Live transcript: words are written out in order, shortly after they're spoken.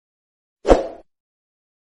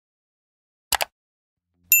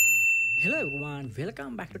Hello everyone,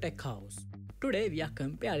 welcome back to Tech House. Today we are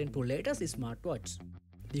comparing two latest smartwatches,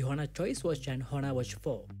 the Honor Choice Watch and Honor Watch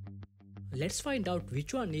 4. Let's find out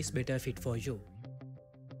which one is better fit for you.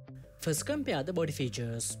 First, compare the body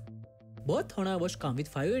features. Both Honor Watch come with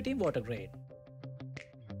 518 water grade.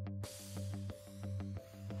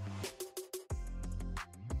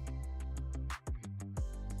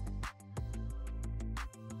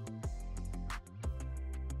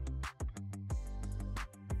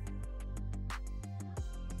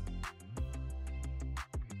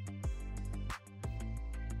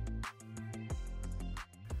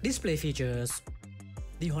 Display features.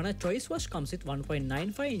 The Honor Choice Watch comes with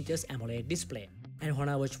 1.95 inches AMOLED display, and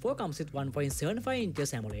Honor Watch 4 comes with 1.75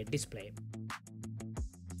 inches AMOLED display.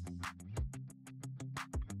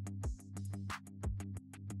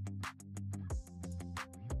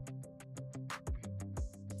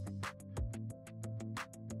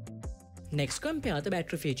 Next, compare the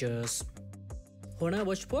battery features. Honor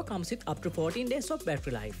Watch 4 comes with up to 14 days of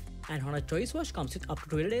battery life, and Honor Choice Watch comes with up to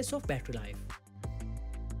 12 days of battery life.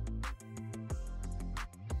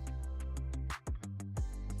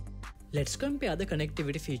 Let's compare the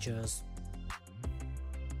connectivity features.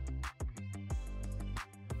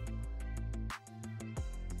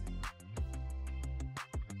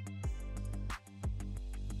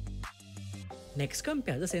 Next,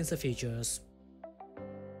 compare the sensor features.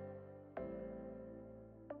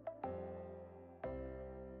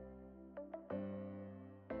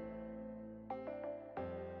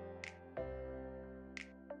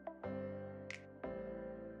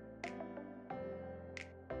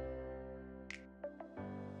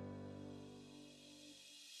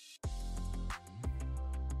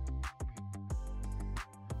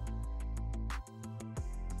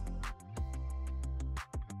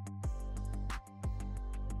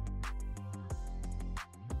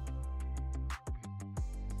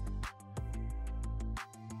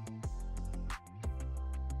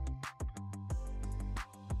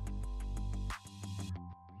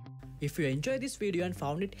 If you enjoyed this video and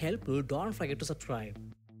found it helpful, don't forget to subscribe.